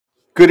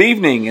Good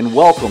evening and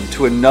welcome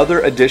to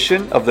another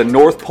edition of the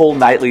North Pole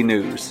Nightly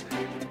News.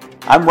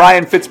 I'm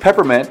Ryan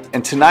Fitzpeppermint,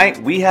 and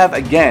tonight we have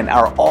again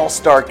our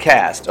all-star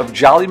cast of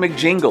Jolly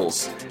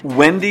McJingles,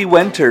 Wendy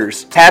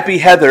Winters, Happy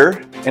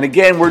Heather, and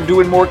again we're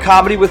doing more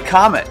comedy with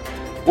Comet.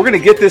 We're going to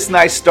get this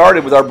night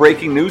started with our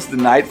breaking news of the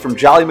night from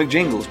Jolly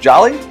McJingles.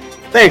 Jolly?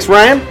 Thanks,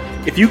 Ryan.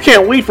 If you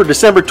can't wait for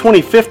December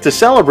 25th to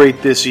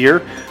celebrate this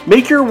year,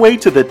 make your way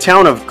to the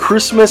town of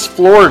Christmas,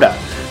 Florida.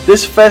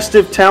 This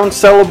festive town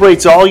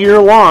celebrates all year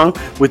long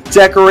with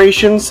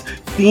decorations,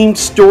 themed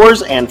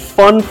stores, and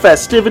fun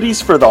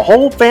festivities for the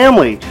whole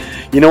family.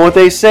 You know what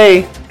they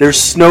say, there's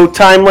snow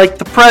time like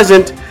the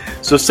present,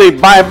 so say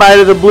bye-bye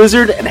to the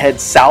blizzard and head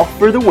south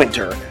for the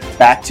winter.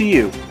 Back to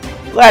you.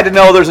 Glad to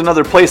know there's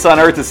another place on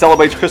Earth that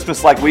celebrates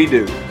Christmas like we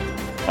do.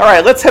 All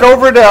right, let's head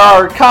over to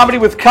our comedy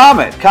with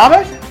Comet.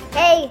 Comet?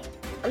 Hey,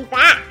 I'm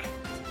back.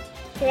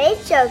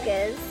 Today's joke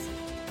is,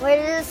 where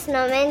do the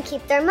snowmen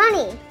keep their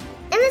money?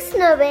 In the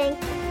snowbank.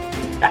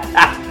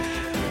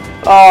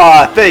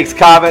 Aw, thanks,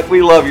 Comet.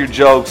 We love your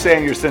jokes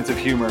and your sense of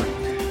humor.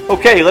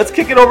 Okay, let's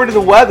kick it over to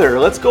the weather.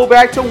 Let's go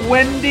back to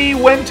Wendy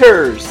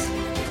Winters.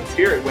 Let's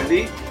hear it,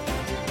 Wendy.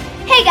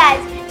 Hey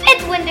guys,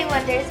 it's Wendy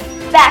Winters,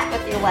 back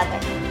with your weather.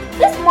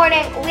 This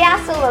morning, we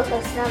asked the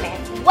local snowman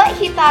what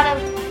he thought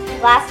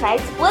of last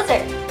night's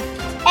blizzard.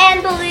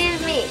 And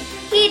believe me,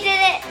 he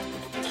didn't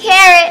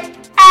care it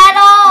at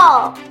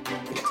all.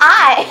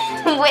 I,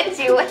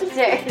 Wendy Winters,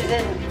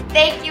 and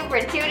thank you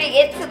for tuning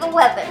into the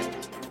weather.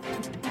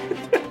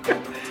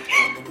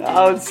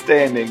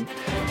 Outstanding.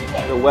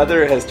 The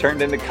weather has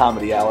turned into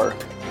comedy hour.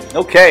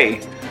 Okay,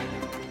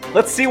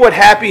 let's see what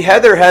Happy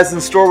Heather has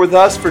in store with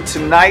us for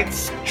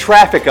tonight's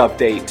traffic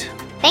update.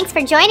 Thanks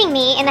for joining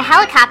me in the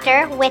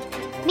helicopter with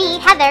me,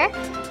 Heather.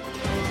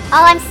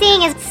 All I'm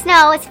seeing is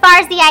snow as far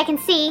as the eye can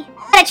see.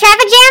 But a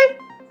traffic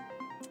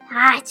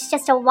jam? It's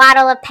just a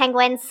waddle of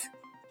penguins.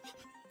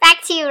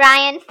 Back to you,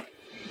 Ryan.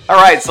 All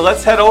right, so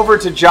let's head over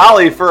to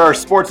Jolly for our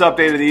sports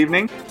update of the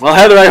evening. Well,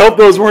 Heather, I hope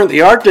those weren't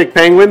the Arctic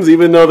Penguins,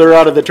 even though they're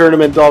out of the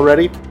tournament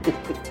already.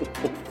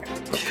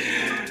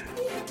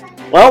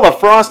 Well, the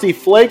Frosty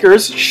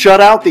Flakers shut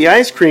out the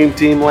ice cream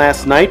team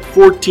last night,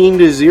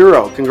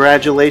 14-0.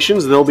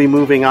 Congratulations, they'll be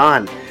moving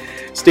on.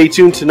 Stay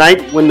tuned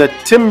tonight when the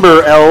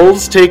Timber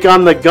Elves take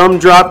on the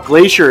Gumdrop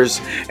Glaciers.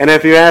 And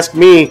if you ask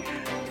me,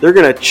 they're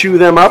going to chew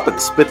them up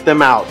and spit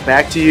them out.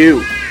 Back to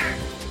you.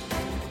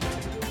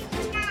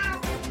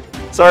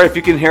 Sorry if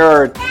you can hear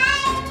our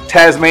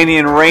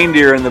Tasmanian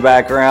reindeer in the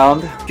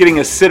background. Getting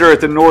a sitter at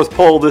the North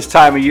Pole this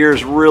time of year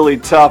is really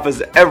tough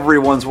as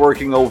everyone's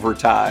working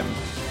overtime.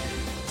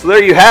 So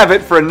there you have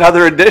it for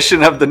another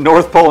edition of the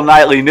North Pole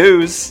Nightly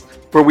News,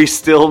 where we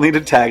still need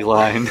a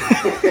tagline.